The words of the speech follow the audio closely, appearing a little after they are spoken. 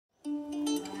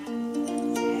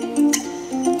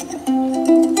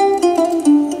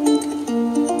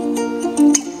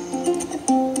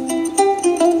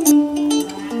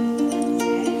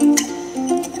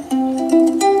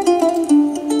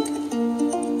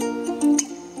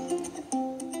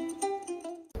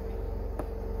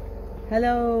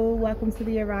Hello, welcome to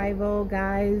the arrival,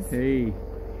 guys. Hey.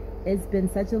 It's been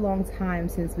such a long time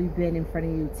since we've been in front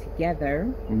of you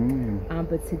together.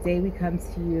 But today we come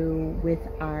to you with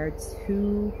our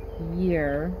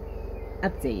 2-year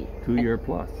update. 2-year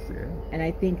plus, yeah. And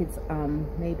I think it's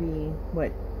maybe,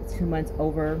 2 months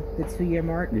over the 2-year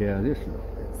mark? Yeah, this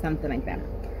something like that.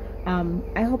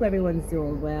 I hope everyone's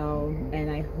doing well, and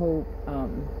I hope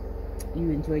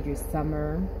you enjoyed your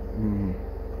summer.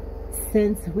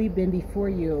 Since we've been before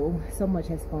you, so much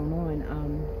has gone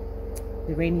on.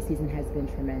 The rainy season has been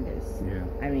tremendous. Yeah.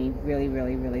 I mean, really,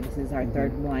 really, really. This is our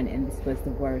third one, and this was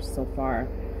the worst so far.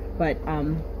 But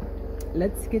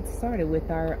let's get started with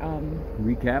our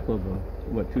recap of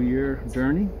a 2-year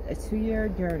journey. A 2-year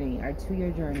journey. Our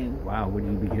 2-year journey. Wow. Where do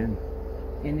you begin?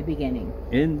 In the beginning.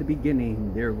 In the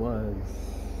beginning, there was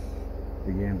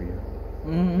the Gambia.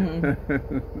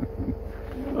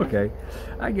 Okay.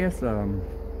 I guess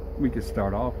we could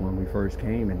start off when we first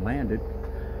came and landed.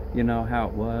 You know, how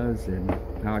it was and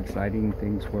how exciting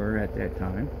things were at that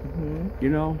time. You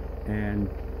know, and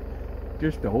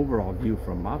just the overall view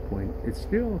from my point, it's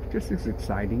still just as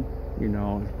exciting. You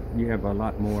know, you have a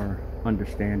lot more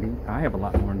understanding. I have a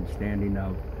lot more understanding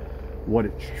of what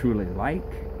it's truly like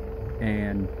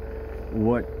and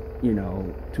what, you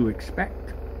know, to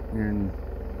expect and,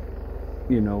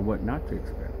 you know, what not to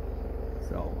expect.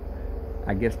 So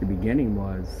I guess the beginning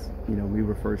was, you know, we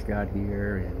were first got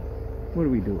here, and what do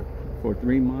we do? For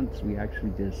 3 months, we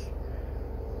actually just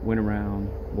went around,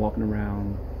 walking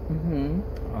around.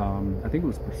 I think it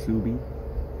was Pursubi,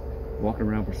 walking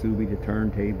around Pursubi, the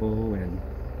turntable, and,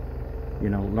 you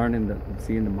know,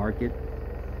 seeing the market,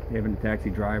 having a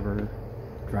taxi driver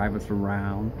drive us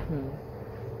around.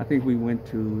 I think we went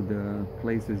to the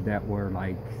places that were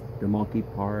like the monkey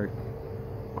park,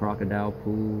 crocodile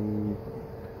pool,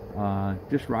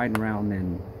 just riding around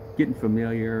and getting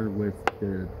familiar with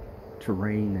the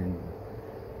terrain and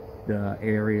the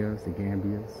areas, the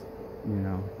Gambias, you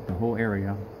know, the whole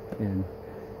area, and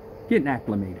getting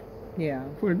acclimated. Yeah.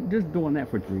 For just doing that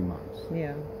for 3 months.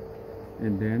 Yeah.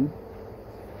 And then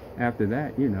after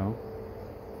that, you know,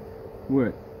 we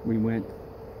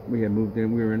had moved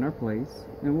in, we were in our place,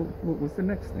 and what was the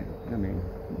next thing? I mean,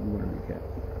 what do we recap?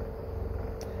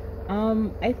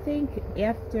 I think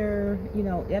after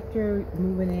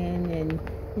moving in and,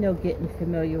 you know, getting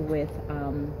familiar with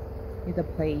the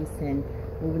place and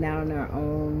moving out on our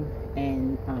own,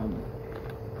 and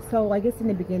so I guess in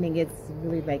the beginning it's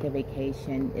really like a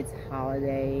vacation. It's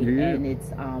holiday, and it's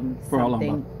for how long?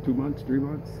 About 2 months, 3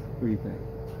 months? What do you think?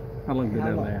 How long did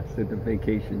that last at the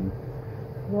vacation?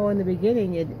 Well, in the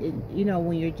beginning, it you know,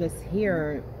 when you're just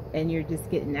here and you're just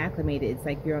getting acclimated, it's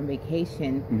like you're on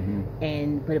vacation.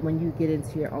 But when you get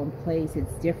into your own place,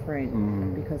 it's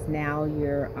different because now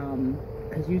you're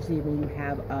because usually when you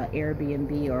have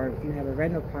Airbnb or if you have a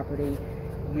rental property,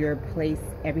 your place,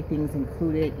 everything's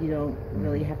included. You don't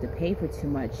really have to pay for too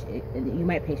much. You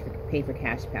might pay for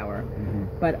cash power,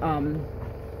 but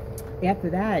after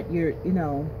that, you're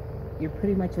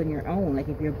pretty much on your own. Like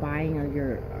if you're buying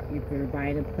if you're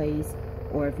buying a place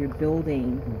or if you're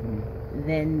building,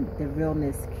 then the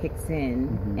realness kicks in,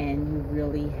 and you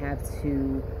really have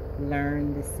to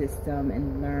learn the system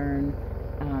and learn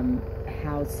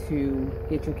how to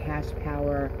get your cash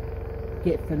power,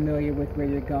 get familiar with where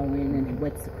you're going and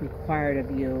what's required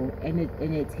of you, and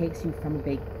it takes you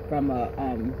from a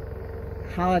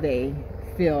holiday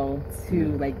feel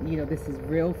to like, you know, this is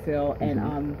real feel,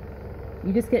 and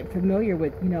you just get familiar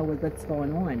with, you know, with what's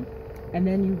going on, and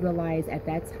then you realize at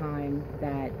that time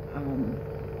that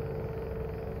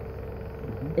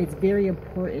it's very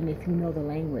important if you know the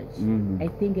language. I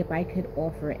think if I could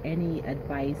offer any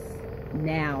advice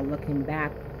now, looking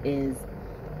back, is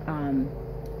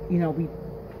you know, we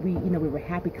were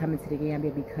happy coming to the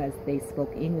Gambia because they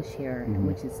spoke English here,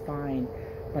 which is fine.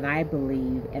 But I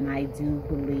believe, and I do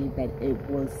believe, that it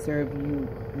will serve you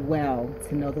well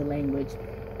to know the language,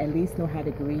 at least know how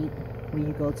to greet when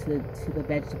you go to the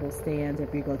vegetable stands, or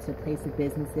if you go to a place of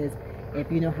businesses, if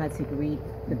you know how to greet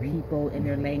the people in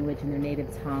their language, in their native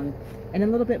tongue, and a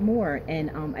little bit more.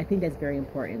 And I think that's very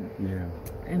important. Yeah.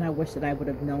 And I wish that I would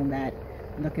have known that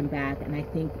looking back. And I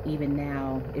think even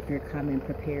now, if you're coming,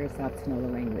 prepare yourself to know the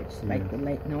language.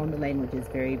 Like knowing the language is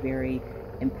very, very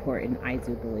important, I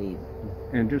do believe.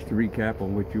 And just to recap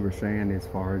on what you were saying, as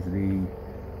far as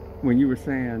when you were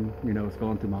saying, you know, it's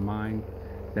going through my mind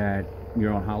that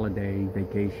you're on holiday,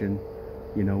 vacation,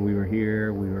 you know, we were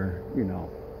here, we were, you know,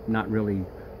 not really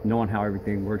knowing how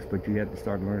everything works, but you have to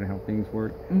start learning how things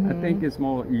work. I think it's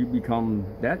more,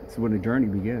 that's when the journey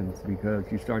begins, because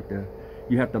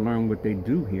you have to learn what they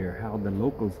do here, how the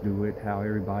locals do it, how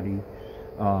everybody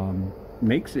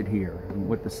makes it here and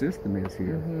what the system is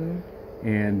here.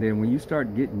 And then when you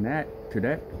start getting to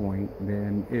that point,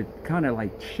 then it kind of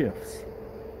like shifts.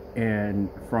 And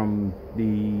from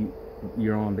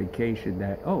you're on vacation,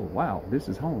 that, oh wow, this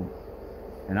is home,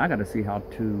 and I got to see how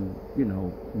to,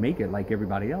 make it like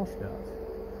everybody else does,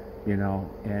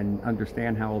 and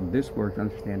understand how this works,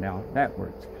 understand how that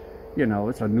works.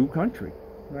 It's a new country,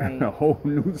 right. A whole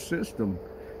new system,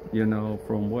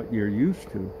 from what you're used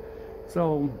to.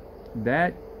 So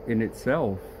that in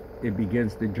itself, it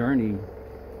begins the journey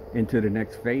into the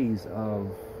next phase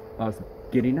of us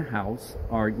getting a house,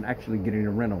 or actually getting a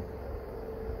rental.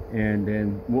 And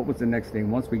then what was the next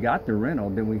thing? Once we got the rental,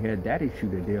 then we had that issue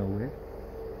to deal with,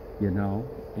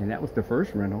 and that was the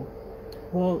first rental.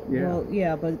 Well,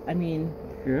 yeah, but I mean,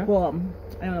 well,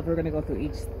 I don't know if we're going to go through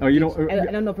each. Oh, you don't?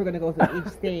 I don't know if we're going to go through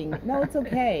each thing. No, it's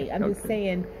okay. I'm just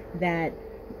saying that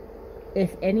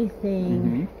if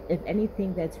anything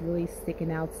that's really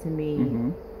sticking out to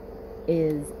me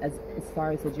is as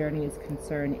far as the journey is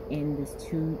concerned in this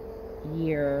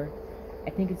 2-year, I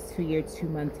think it's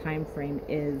 2-month time frame,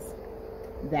 is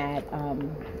that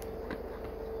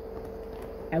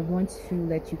I want to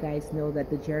let you guys know that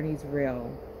the journey's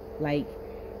real. Like,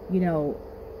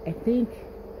 I think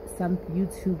some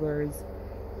YouTubers,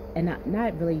 and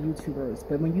not really YouTubers,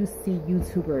 but when you see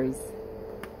YouTubers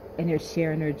and they're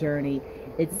sharing their journey,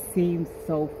 it seems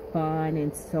so fun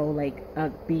and so like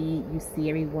upbeat. You see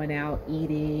everyone out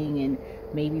eating and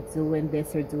maybe doing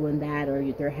this or doing that,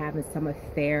 or they're having some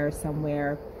affair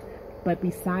somewhere. But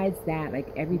besides that,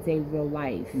 like everyday real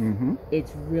life,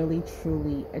 it's really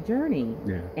truly a journey.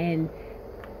 Yeah. And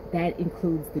that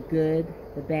includes the good,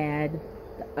 the bad,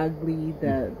 the ugly,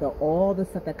 the all the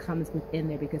stuff that comes within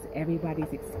there, because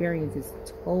everybody's experience is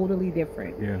totally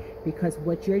different. Yeah. Because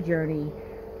what your journey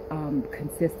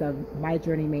consists of, my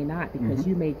journey may not, because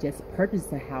you may just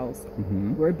purchase a house.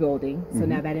 We're building, so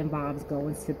now that involves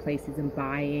going to places and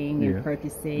buying and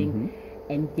purchasing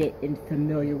and getting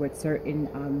familiar with certain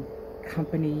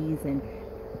companies and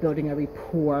building a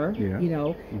rapport.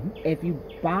 If you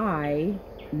buy,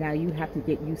 now you have to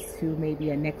get used to maybe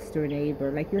a next door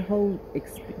neighbor. Like your whole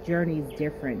journey is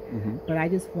different. But I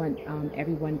just want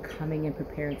everyone coming and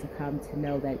preparing to come to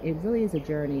know that it really is a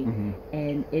journey,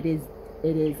 and it is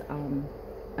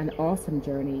an awesome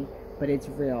journey, but it's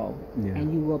real.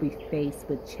 And you will be faced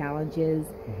with challenges,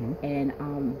 and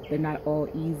they're not all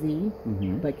easy,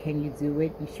 but can you do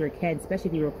it? You sure can,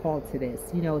 especially if you were called to this.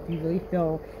 If you really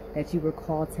feel that you were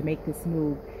called to make this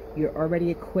move, you're already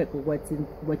equipped with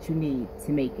what you need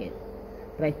to make it.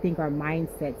 But I think our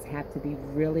mindsets have to be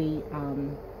really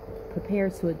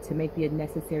prepared to make the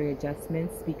necessary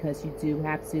adjustments, because you do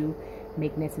have to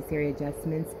make necessary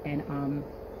adjustments, and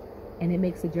it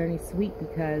makes the journey sweet,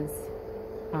 because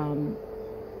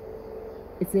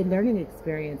it's a learning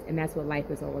experience, and that's what life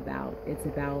is all about. It's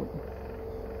about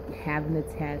having the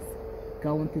test,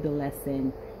 going through the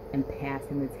lesson, and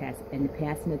passing the test. And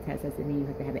passing the test doesn't mean you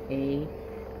have to have an A.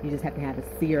 You just have to have a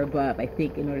C or above, I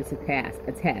think, in order to pass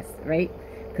a test, right?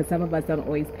 Because some of us don't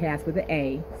always pass with an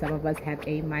A. Some of us have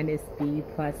A minus, B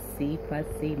plus, C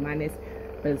minus.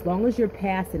 But as long as you're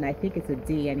passing, I think it's a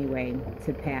D anyway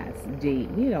to pass. D.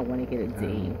 You don't want to get a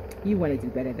D. You want to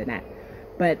do better than that.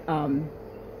 But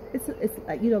it's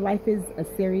life is a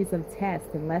series of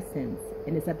tests and lessons,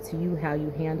 and it's up to you how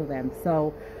you handle them.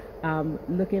 So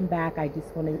looking back, I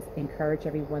just want to encourage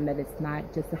everyone that it's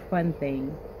not just a fun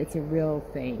thing. It's a real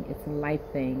thing. It's a life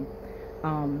thing.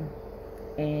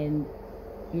 And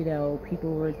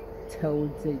people were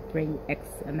told to bring X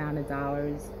amount of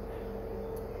dollars.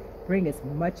 Bring as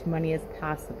much money as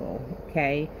possible,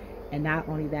 okay? And not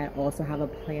only that, also have a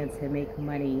plan to make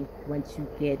money once you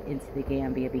get into the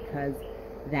Gambia, because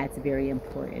that's very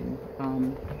important.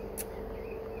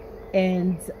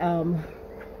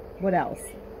 What else?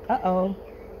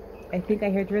 I think I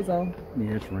hear drizzle.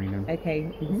 Yeah, it's raining.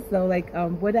 Okay, so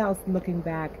what else, looking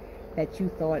back, that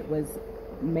you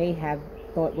may have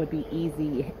thought would be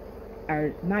easy,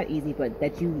 or not easy, but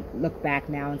that you look back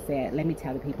now and say, let me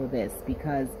tell the people this,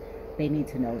 because they need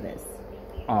to know this?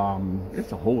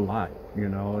 It's a whole lot.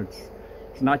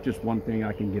 It's not just one thing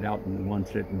I can get out in one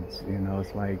sentence.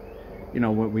 It's like,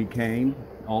 when we came,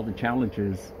 all the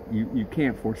challenges, you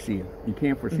can't foresee it. You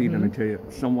can't foresee them until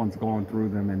someone's gone through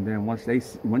them, and then once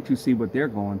you see what they're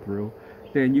going through,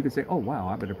 then you can say, oh wow,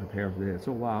 I better prepare for this.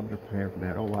 Oh wow, I better prepare for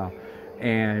that. Oh wow.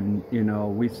 And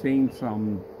we've seen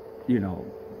some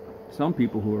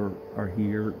people who are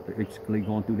here basically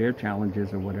going through their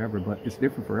challenges or whatever, but it's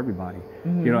different for everybody.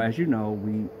 As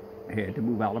we had to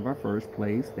move out of our first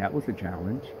place. That was a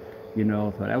challenge. You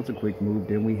know, so that was a quick move.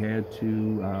 Then we had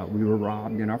to, we were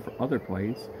robbed in our other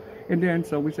place. And then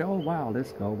so we said, oh, wow,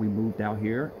 let's go. We moved out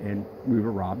here and we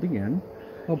were robbed again.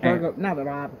 Well, not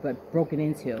robbed, but broken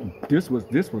into. This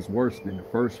was worse than the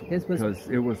first one. This was, because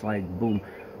it was like boom.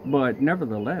 But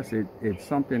nevertheless, it's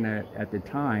something that at the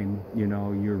time, you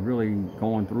know, you're really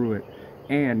going through it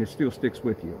and it still sticks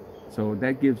with you. So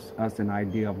that gives us an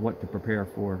idea of what to prepare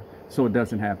for so it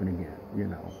doesn't happen again, you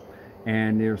know.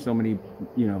 And there's so many,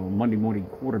 you know, Monday morning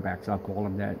quarterbacks, I'll call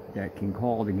them, that can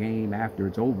call the game after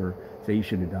it's over, say you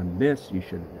should have done this, you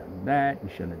should have done that, you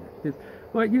should have done this.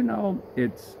 But, you know,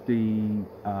 it's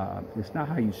not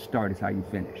how you start, it's how you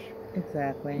finish.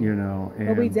 Exactly. You know.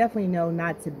 But we definitely know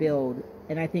not to build,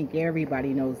 and I think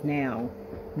everybody knows now,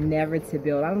 never to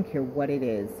build, I don't care what it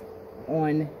is,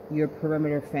 on your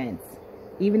perimeter fence.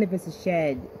 Even if it's a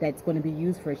shed that's going to be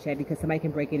used for a shed because somebody can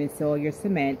break in and steal your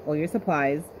cement or your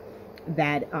supplies,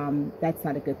 that's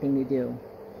not a good thing to do.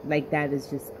 Like, that is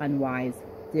just unwise.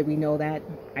 Did we know that?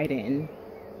 I didn't.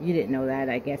 You didn't know that,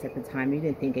 I guess, at the time. You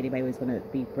didn't think anybody was going to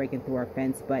be breaking through our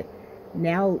fence, but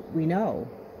now we know.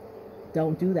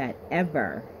 Don't do that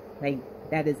ever. Like,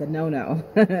 that is a no-no.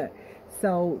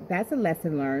 So that's a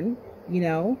lesson learned, you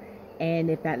know.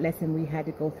 And if that lesson we had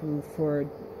to go through for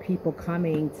people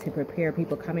coming to prepare,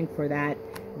 people coming for that,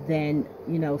 then,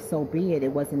 you know, so be it.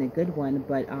 It wasn't a good one,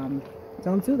 but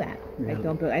don't do that. Yeah. Like,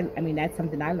 don't build. I mean, that's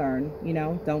something I learned, you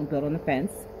know. Don't build on the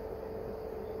fence,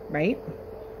 right?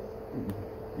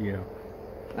 Yeah.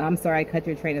 I'm sorry, I cut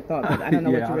your train of thought, but I don't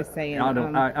know what you were saying.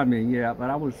 I mean, yeah, but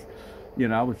I was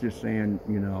just saying,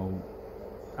 you know,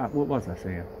 what was I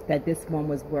saying? That this one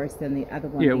was worse than the other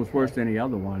one. Yeah, it was worse than the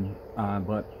other one.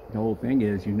 But the whole thing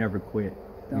is, you never quit.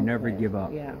 You never give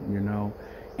up. Yeah. You know,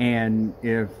 and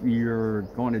if you're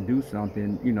going to do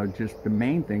something, you know, just the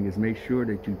main thing is make sure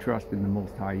that you trust in the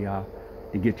Most High Yah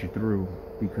to get you through,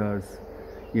 because,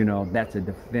 you know, that's a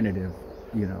definitive.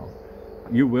 You know,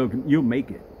 you'll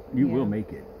make it. You will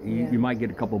make it. You might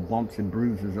get a couple bumps and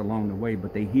bruises along the way,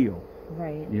 but they heal.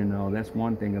 Right. You know, that's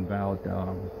one thing about.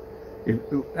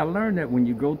 I learned that when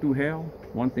you go through hell,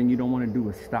 one thing you don't want to do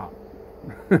is stop,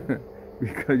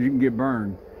 because you can get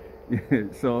burned.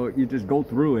 So you just go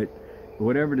through it,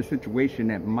 whatever the situation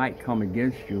that might come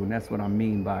against you, and that's what I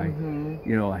mean by,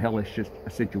 you know, a hellish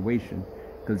situation,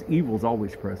 because evil's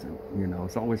always present. You know,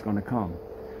 it's always going to come,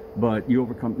 but you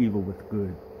overcome evil with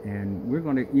good, and we're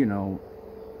going to, you know,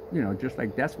 just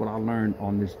like that's what I learned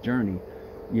on this journey.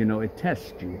 You know, it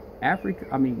tests you.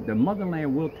 The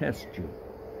motherland will test you.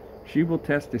 She will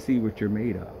test to see what you're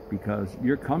made of, because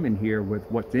you're coming here with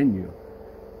what's in you,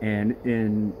 and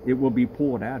it will be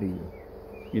pulled out of you,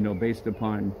 you know, based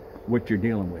upon what you're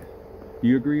dealing with. Do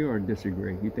you agree or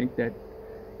disagree? You think that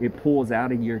it pulls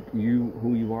out of you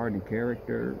who you are, the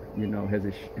character? You know,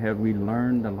 have we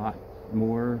learned a lot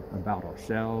more about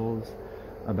ourselves,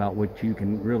 about what you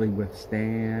can really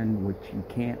withstand, what you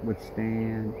can't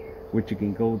withstand, what you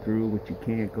can go through, what you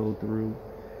can't go through?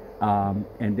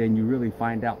 And then you really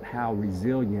find out how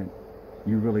resilient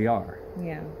you really are.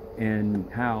 Yeah. And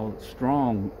how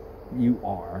strong you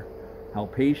are, how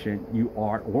patient you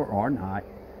are or are not.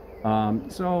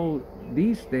 So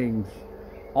these things,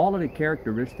 all of the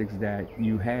characteristics that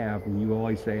you have, and you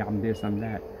always say, I'm this, I'm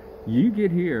that, you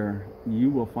get here, you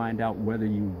will find out whether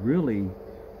you really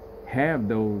have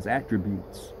those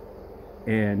attributes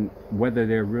and whether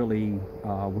they're really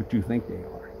what you think they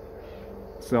are.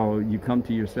 So you come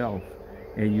to yourself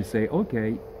and you say,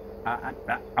 okay,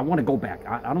 I want to go back.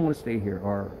 I don't want to stay here.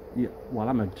 Or, well,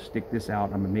 I'm going to stick this out.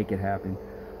 I'm going to make it happen.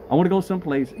 I want to go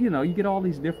someplace. You know, you get all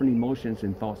these different emotions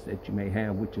and thoughts that you may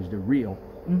have, which is the real.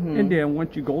 And then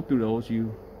once you go through those,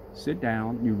 you sit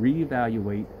down, you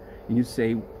reevaluate, and you say,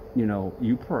 you know,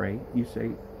 you pray. You say,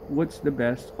 what's the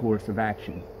best course of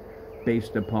action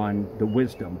based upon the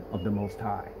wisdom of the Most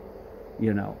High?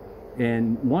 You know,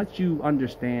 and once you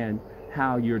understand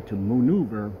how you're to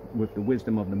maneuver with the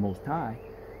wisdom of the Most High,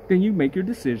 then you make your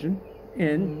decision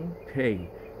and hey,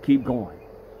 keep going.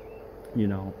 You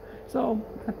know, so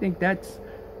I think that's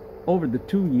over the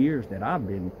 2 years that I've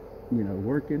been, you know,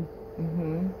 working.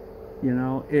 You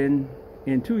know,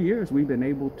 in 2 years we've been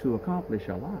able to accomplish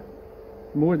a lot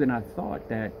more than I thought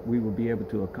that we would be able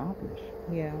to accomplish.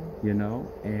 Yeah. You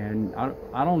know, and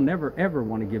I don't never ever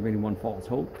want to give anyone false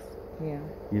hopes. Yeah.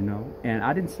 You know, and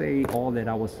I didn't say all that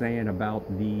I was saying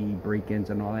about the break-ins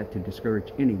and all that to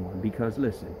discourage anyone, because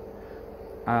listen,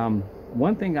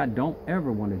 one thing I don't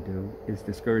ever want to do is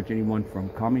discourage anyone from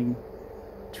coming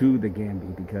to the Gambia,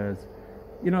 because,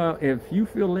 you know, if you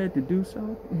feel led to do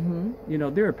so, you know,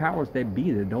 there are powers that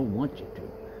be that don't want you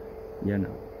to, you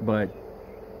know, but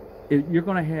you're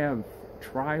going to have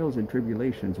trials and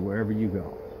tribulations wherever you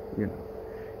go, you know.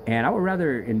 And I would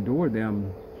rather endure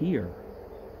them here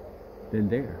than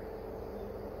there.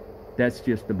 That's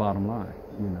just the bottom line,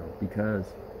 you know, because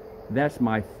that's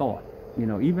my thought. You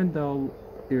know, even though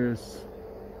there's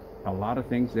a lot of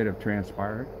things that have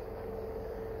transpired,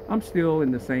 I'm still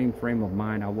in the same frame of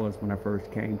mind I was when I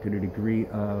first came, to the degree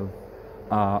of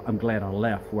I'm glad I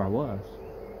left where I was.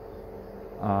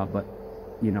 But,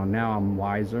 you know, now I'm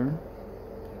wiser,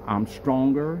 I'm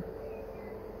stronger,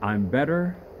 I'm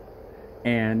better,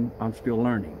 and I'm still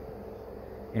learning.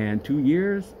 And 2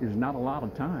 years is not a lot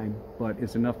of time, but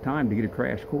it's enough time to get a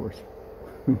crash course.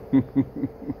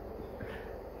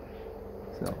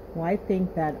 So. Well, I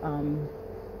think that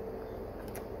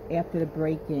after the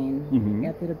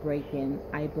break-in,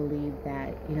 I believe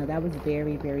that, you know, that was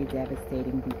very, very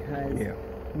devastating, because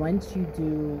once you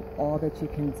do all that you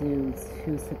can do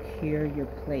to secure your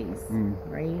place,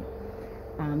 right?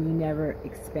 You never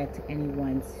expect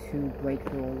anyone to break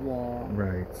through a wall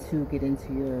to get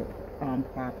into your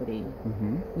property.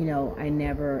 You know, I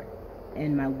never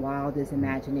in my wildest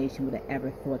imagination would have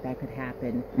ever thought that could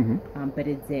happen, but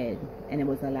it did, and it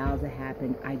was allowed to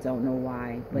happen. I don't know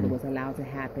why, but it was allowed to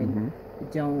happen.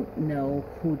 Don't know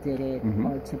who did it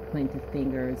or to point the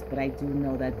fingers, but I do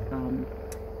know that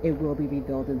it will be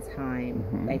revealed in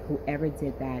time. Like, whoever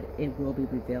did that, it will be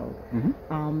revealed.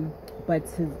 But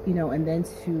to, you know, and then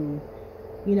to,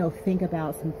 you know, think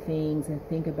about some things and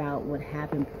think about what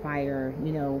happened prior,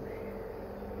 you know,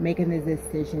 making the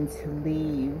decision to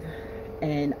leave,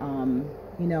 and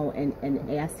you know,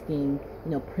 and asking,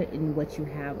 you know, putting what you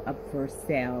have up for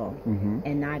sale,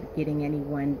 and not getting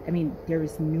anyone. I mean, there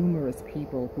was numerous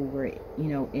people who were, you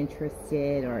know,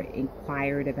 interested or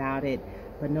inquired about it,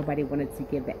 but nobody wanted to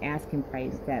give the asking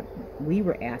price that we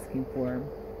were asking for,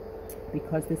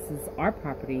 because this is our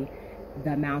property.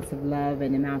 The amounts of love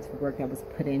and amounts of work that was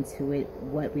put into it,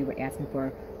 what we were asking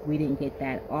for, we didn't get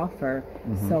that offer.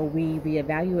 So we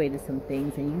reevaluated some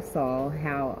things, and you saw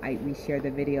how we shared the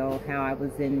video, how I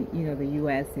was in, you know, the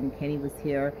U.S. and Kenny was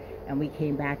here, and we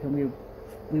came back, and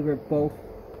we were both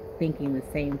thinking the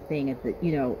same thing at the,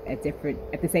 you know, at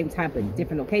the same time, but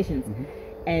different locations,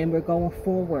 and we're going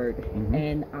forward,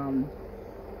 and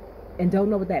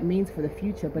don't know what that means for the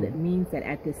future, but it means that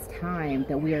at this time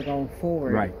that we are going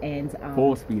forward, and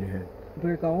full speed ahead.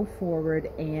 We're going forward,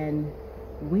 and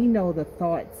we know the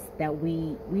thoughts that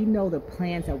we know the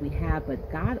plans that we have,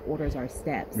 but God orders our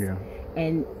steps.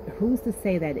 And who's to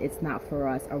say that it's not for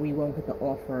us, or we won't get the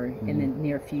offer in the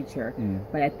near future?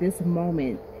 But at this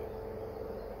moment,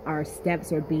 our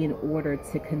steps are being ordered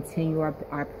to continue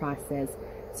our process,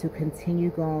 to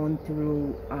continue going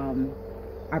through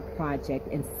our project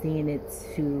and seeing it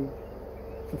to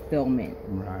fulfillment,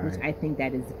 which I think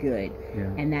that is good,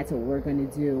 and that's what we're going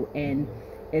to do. And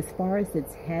as far as the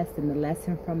test and the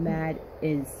lesson from that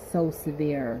is so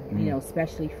severe, you know,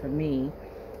 especially for me,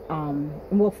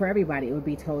 well, for everybody it would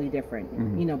be totally different,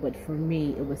 you know, but for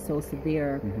me it was so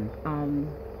severe,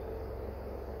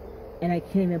 and I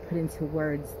can't even put into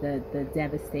words the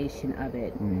devastation of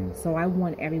it. So I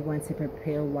want everyone to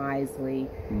prepare wisely,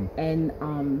 and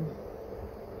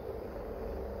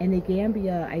the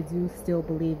Gambia, I do still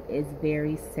believe, is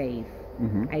very safe.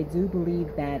 I do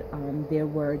believe that there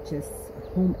were just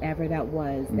whomever that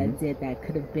was that did that.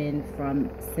 Could have been from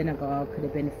Senegal, could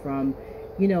have been from,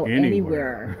 you know,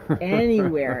 anywhere.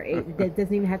 That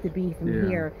doesn't even have to be from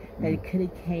here. That it could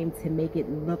have came to make it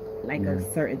look like a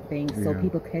certain thing, so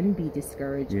people can be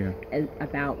discouraged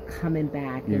about coming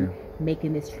back and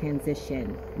making this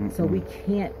transition. So we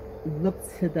can't look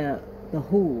to the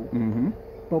who,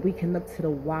 but we can look to the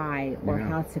why, or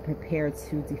how to prepare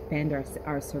to defend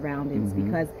our surroundings.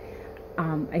 Because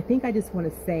I think I just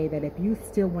want to say that if you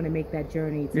still want to make that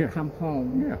journey to come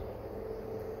home,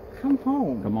 come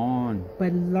home. Come on.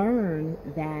 But learn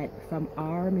that from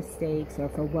our mistakes, or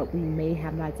from what we may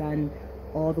have not done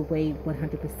all the way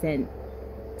 100%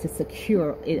 to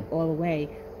secure it all the way,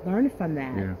 learn from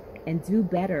that. And do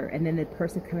better, and then the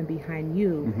person coming behind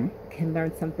you can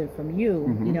learn something from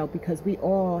you, you know, because we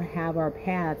all have our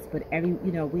paths, but you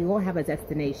know, we all have a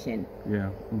destination.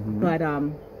 But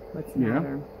what's the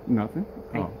matter? Nothing.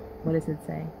 What does it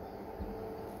say?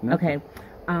 Nothing.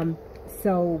 Okay.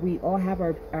 So we all have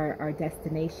our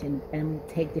destination, and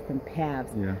we take different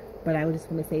paths. But I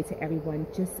just want to say to everyone,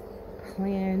 just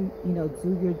plan, you know,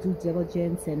 do your due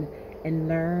diligence, and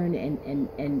learn,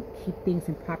 and keep things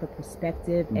in proper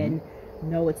perspective, and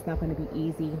know it's not going to be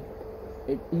easy,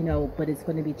 you know, but it's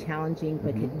going to be challenging,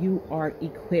 but you are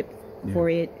equipped for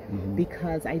it,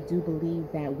 because I do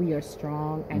believe that we are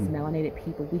strong as melanated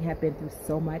people. We have been through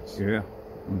so much,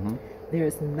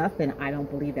 there's nothing I don't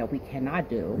believe that we cannot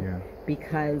do. Yeah.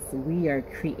 Because we are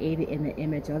created in the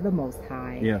image of the Most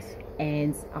High. Yes.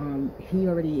 And He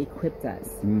already equipped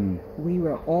us. We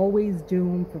were always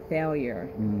doomed for failure,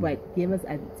 but give us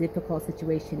a difficult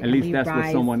situation. At least that's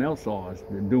what someone else saw us,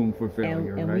 doomed for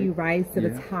failure, and right? we rise to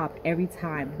the top every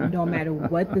time, no matter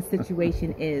what the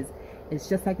situation is. It's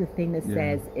just like the thing that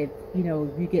says, if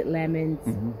you get lemons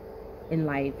in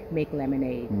life, make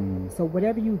lemonade. So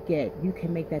whatever you get, you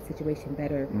can make that situation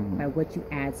better by what you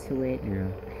add to it,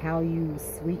 how you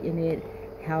sweeten it,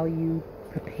 how you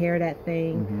prepare that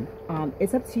thing.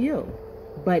 It's up to you,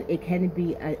 but it can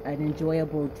be an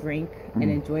enjoyable drink, an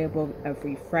enjoyable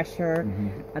refresher,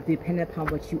 depending upon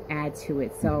what you add to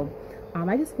it. So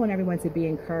I just want everyone to be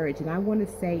encouraged, and I want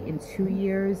to say in 2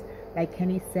 years, like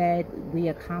Kenny said, we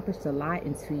accomplished a lot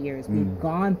in 2 years. We've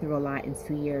gone through a lot in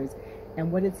 2 years. And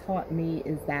what it taught me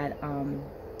is that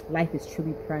life is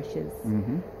truly precious.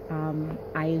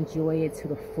 I enjoy it to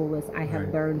the fullest. I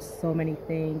have learned so many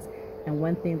things. And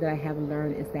one thing that I have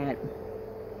learned is that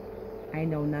I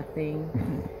know nothing.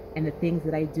 And the things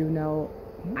that I do know,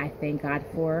 I thank God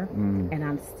for. And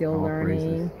I'm still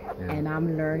learning. And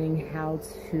I'm learning how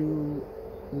to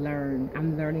learn.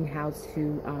 I'm learning how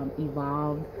to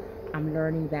evolve. I'm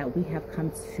learning that we have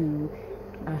come to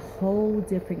a whole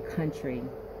different country.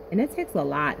 And it takes a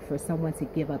lot for someone to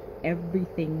give up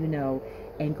everything you know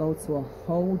and go to a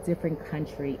whole different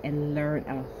country and learn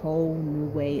a whole new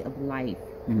way of life.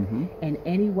 And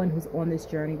anyone who's on this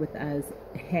journey with us,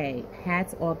 hey,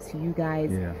 hats off to you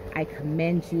guys. I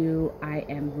commend you. I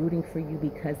am rooting for you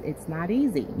because it's not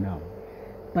easy. No.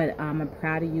 But I'm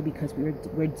proud of you because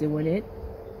we're doing it,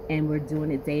 and we're doing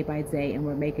it day by day, and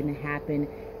we're making it happen.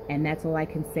 And that's all I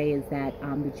can say is that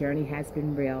the journey has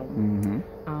been real.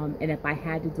 And if I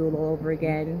had to do it all over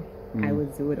again, I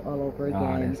would do it all over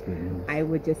again. That's good news. I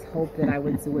would just hope that I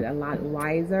would do it a lot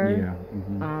wiser.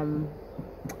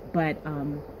 But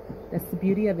that's the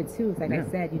beauty of it too. It's like I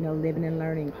said, living and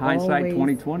learning. Hindsight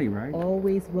 2020, right?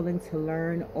 Always willing to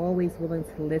learn, always willing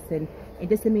to listen. It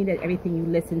doesn't mean that everything you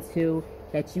listen to,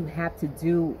 that you have to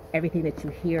do everything that you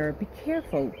hear. Be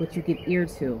careful what you give ear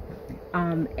to,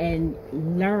 and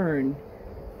learn.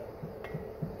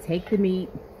 Take the meat,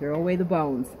 throw away the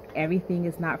bones. Everything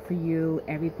is not for you.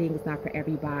 Everything is not for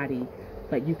everybody.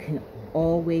 But you can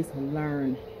always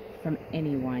learn from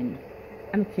anyone.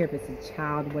 I don't care if it's a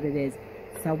child, what it is.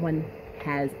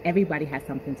 Everybody has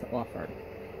something to offer.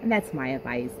 And that's my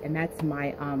advice. And that's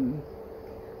my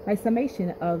my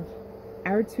summation of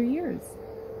our 2 years.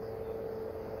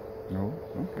 Oh,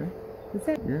 okay. That's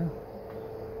it. Yeah.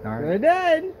 All right. We're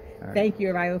done. All right. Thank you,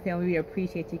 Arrival family. We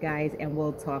appreciate you guys, and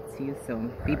we'll talk to you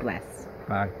soon. Be blessed.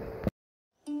 Bye.